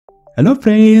Hello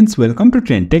friends, welcome to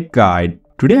TrendTech Guide.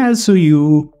 Today I'll show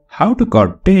you how to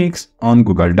carve text on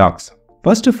Google Docs.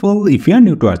 First of all, if you are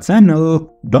new to our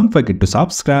channel, don't forget to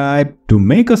subscribe to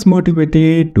make us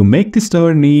motivated to make this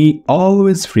journey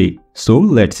always free. So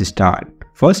let's start.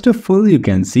 First of all, you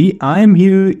can see I am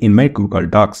here in my Google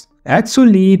Docs.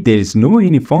 Actually, there is no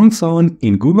any function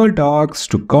in Google Docs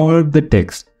to carve the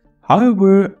text.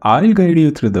 However, I'll guide you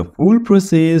through the full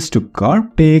process to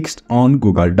carve text on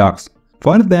Google Docs.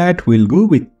 For that, we'll go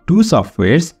with two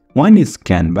softwares. One is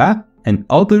Canva and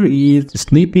other is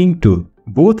Snipping Tool.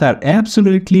 Both are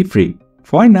absolutely free.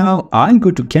 For now, I'll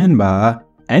go to Canva,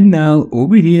 and now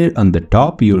over here on the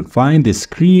top you'll find this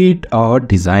Create or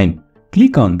Design.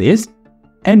 Click on this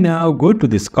and now go to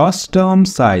this Custom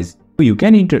Size. You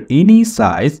can enter any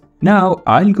size. Now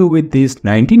I'll go with this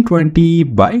 1920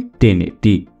 by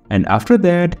 1080. And after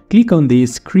that, click on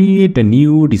this Create a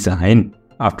New Design.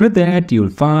 After that, you'll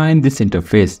find this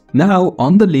interface. Now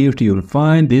on the left, you'll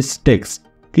find this text.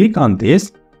 Click on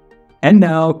this and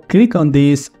now click on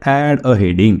this Add a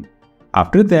Heading.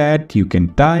 After that, you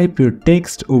can type your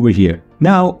text over here.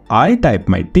 Now I type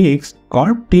my text,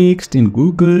 carve text in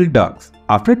Google Docs.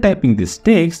 After typing this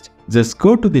text, just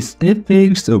go to this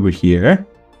effects over here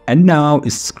and now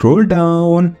scroll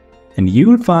down and you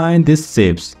will find this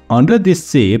shapes. Under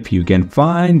this shape, you can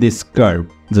find this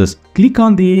curve. Just click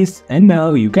on this and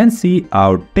now you can see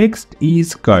our text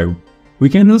is curved. We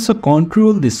can also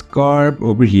control this curve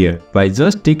over here by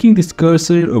just taking this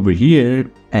cursor over here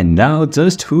and now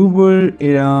just hover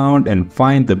around and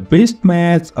find the best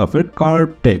match of your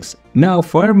curved text. Now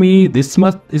for me, this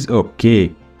much is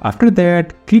okay. After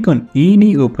that, click on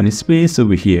any open space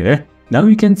over here. Now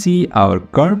you can see our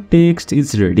curved text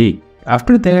is ready.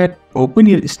 After that, open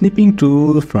your snipping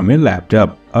tool from your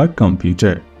laptop or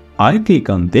computer. I'll click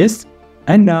on this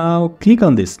and now click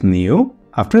on this new.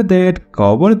 After that,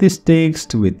 cover this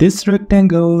text with this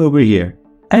rectangle over here.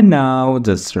 And now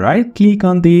just right click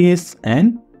on this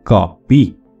and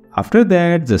copy. After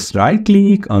that, just right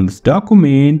click on this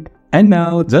document and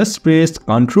now just press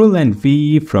Ctrl and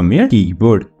V from your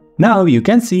keyboard. Now you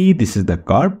can see this is the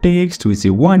carved text which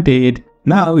you wanted.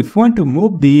 Now if you want to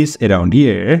move this around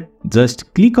here,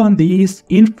 just click on this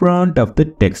in front of the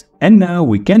text. And now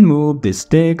we can move this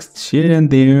text here and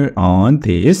there on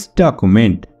this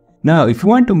document. Now if you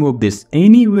want to move this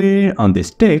anywhere on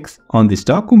this text, on this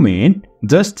document,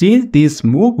 just change this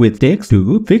Move with Text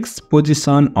to Fixed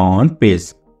Position on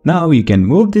Page. Now you can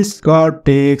move this carved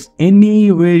text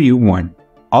anywhere you want.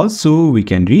 Also, we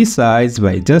can resize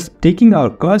by just taking our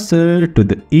cursor to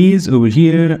the edge over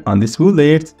here on this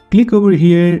bullets. Click over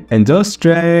here and just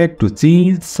drag to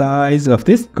change the size of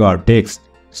this carved text.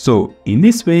 So in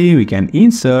this way, we can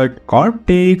insert carved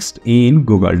text in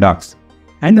Google Docs.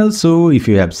 And also, if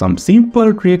you have some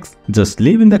simple tricks, just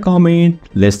leave in the comment.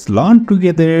 Let's learn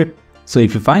together. So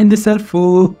if you find this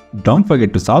helpful, don't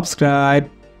forget to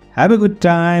subscribe. Have a good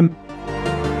time.